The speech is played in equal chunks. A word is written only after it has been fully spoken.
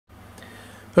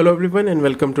Hello everyone and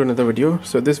welcome to another video.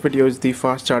 So this video is the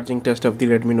fast charging test of the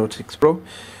Redmi Note 6 Pro.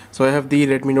 So I have the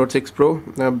Redmi Note 6 Pro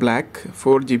black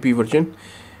 4GB version,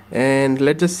 and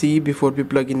let's just see, before we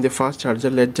plug in the fast charger,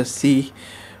 let's just see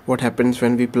what happens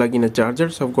when we plug in a charger.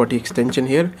 So I've got the extension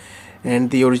here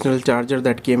and the original charger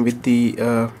that came with the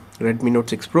Redmi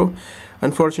Note 6 Pro.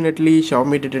 Unfortunately,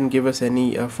 Xiaomi didn't give us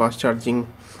any fast charger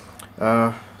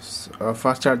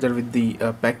with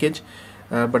the package.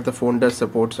 But the phone does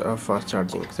support fast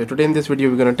charging. So today in this video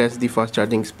we're going to test the fast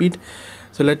charging speed.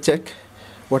 So let's check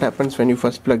what happens when you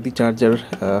first plug the charger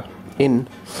in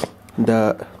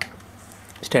the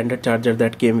standard charger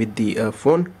that came with the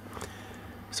phone.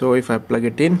 So if I plug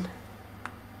it in,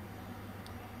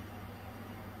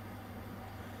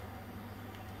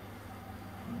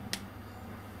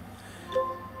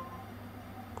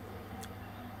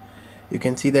 you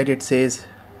can see that it says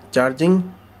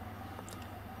charging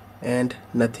and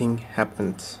nothing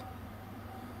happens.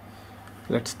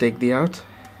 Let's take the out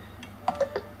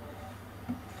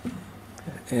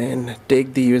and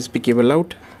take the USB cable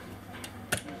out.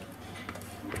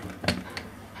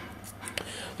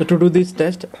 So to do this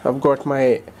test, I've got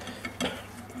my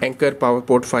Anker Power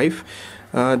Port 5.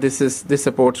 This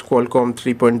supports Qualcomm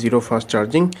 3.0 fast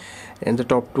charging, and the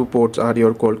top two ports are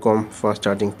your Qualcomm fast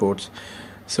charging ports.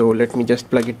 So let me just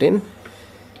plug it in.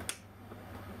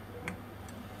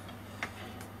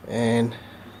 And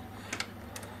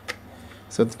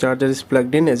so the charger is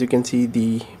plugged in. As you can see,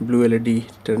 the blue LED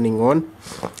turning on.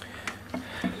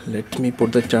 Let me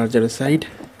put the charger aside,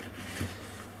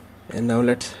 and now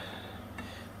let's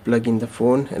plug in the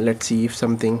phone and let's see if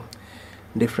something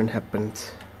different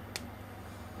happens.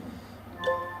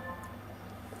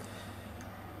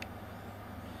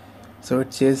 So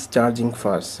it says charging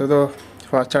fast, so the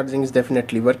fast charging is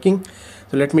definitely working.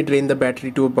 So let me drain the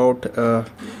battery to about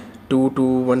 2 to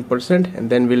 1%, and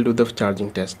then we'll do the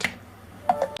charging test.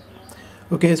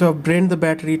 Okay, so I've drained the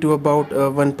battery to about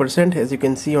 1%. As you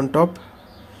can see on top,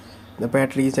 the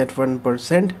battery is at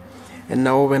 1%. And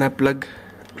now when I plug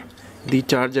the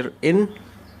charger in,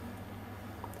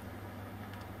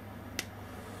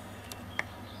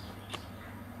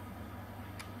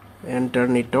 and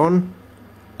turn it on,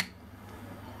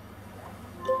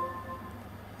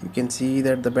 you can see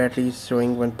that the battery is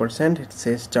showing 1%. It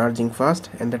says charging fast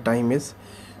and the time is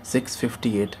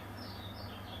 6:58.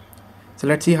 So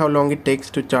let's see how long it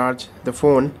takes to charge the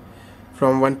phone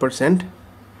from 1%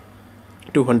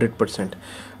 to 100%.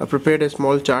 I prepared a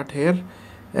small chart here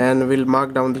and we'll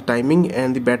mark down the timing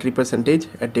and the battery percentage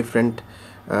at different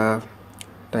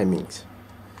timings.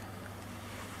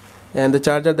 And the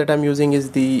charger that I'm using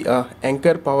is the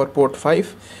Anker Power Port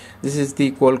 5. This is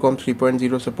the Qualcomm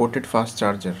 3.0 supported fast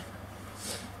charger.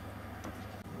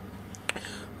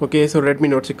 Okay, so Redmi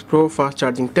Note 6 Pro fast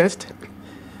charging test.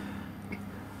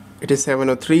 It is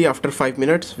 7:03. After 5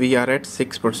 minutes we are at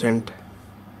 6%.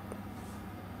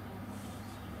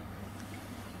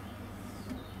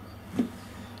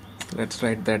 Let's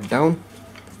write that down.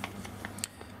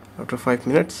 After 5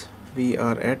 minutes we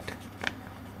are at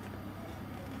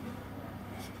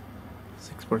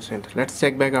 6%. Let's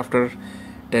check back after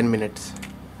 10 minutes.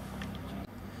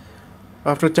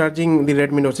 After charging the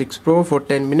Redmi Note 6 Pro for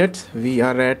 10 minutes, we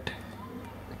are at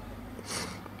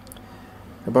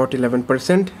about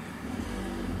 11%.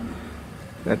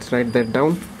 Let's write that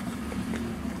down.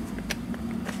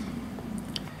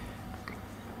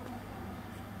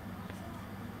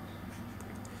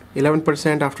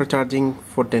 %, after charging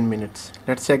for 10 minutes.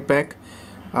 Let's check back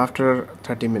after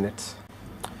 30 minutes.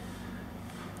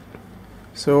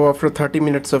 So after 30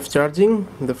 minutes of charging,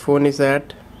 the phone is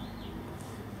at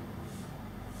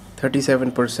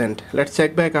 37%. Let's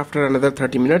check back after another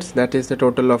 30 minutes. That is the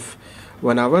total of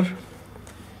 1 hour.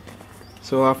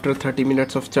 So after 30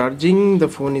 minutes of charging, the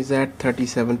phone is at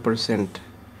 37%.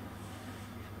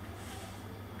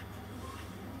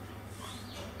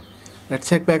 Let's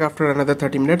check back after another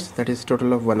 30 minutes. That is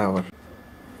total of 1 hour.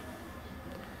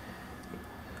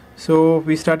 So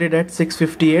we started at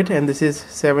 6:58 and this is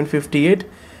 7:58,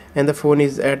 and the phone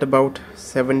is at about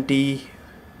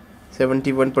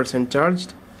 71%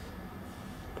 charged,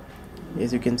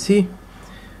 as you can see.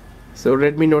 So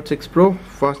Redmi Note 6 Pro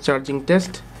fast charging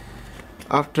test.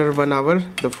 After 1 hour,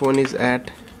 the phone is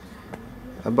at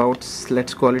about,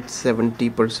 let's call it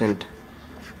 70%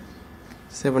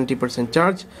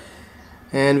 charge,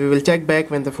 and we will check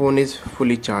back when the phone is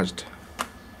fully charged.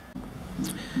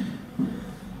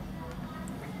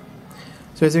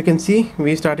 So as you can see,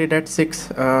 we started at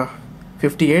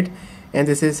 6:58 and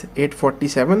this is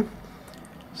 8:47.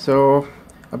 So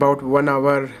about 1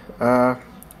 hour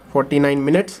 49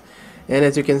 minutes, and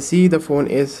as you can see, the phone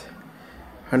is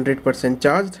 100%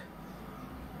 charged.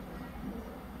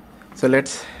 So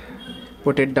let's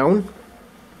put it down.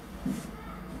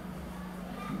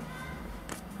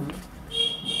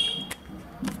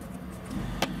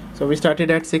 So we started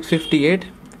at 6:58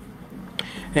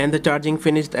 and the charging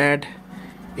finished at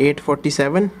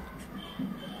 8:47.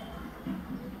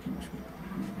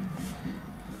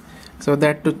 So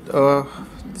that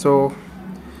so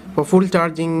for full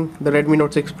charging, the Redmi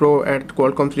Note 6 Pro at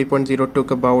Qualcomm 3.0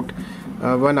 took about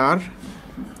 1 hour,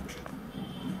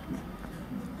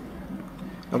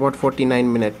 about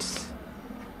 49 minutes.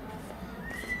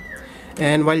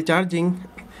 And while charging,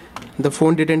 the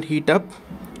phone didn't heat up,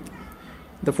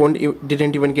 the phone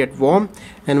didn't even get warm,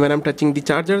 and when I'm touching the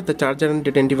charger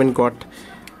didn't even got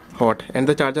hot. And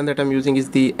the charger that I'm using is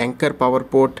the Anker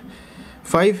PowerPort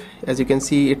 5. As you can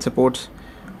see, it supports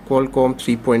Qualcomm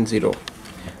 3.0.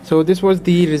 So this was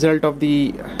the result of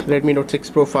the Redmi Note 6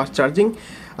 Pro fast charging.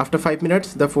 After 5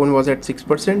 minutes the phone was at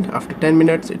 6%, after 10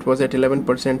 minutes it was at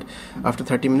 11%, after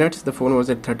 30 minutes the phone was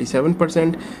at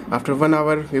 37%, after 1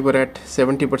 hour we were at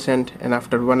 70%, and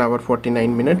after 1 hour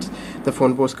 49 minutes the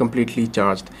phone was completely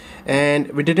charged. And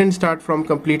we didn't start from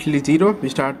completely zero, we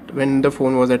start when the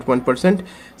phone was at 1%.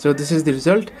 So this is the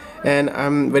result, and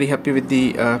I'm very happy with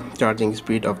the charging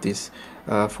speed of this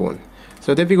phone.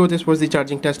 So there we go, this was the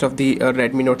charging test of the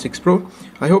Redmi Note 6 Pro.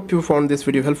 I hope you found this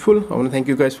video helpful. I want to thank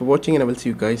you guys for watching, and I will see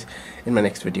you guys in my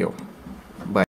next video. Bye.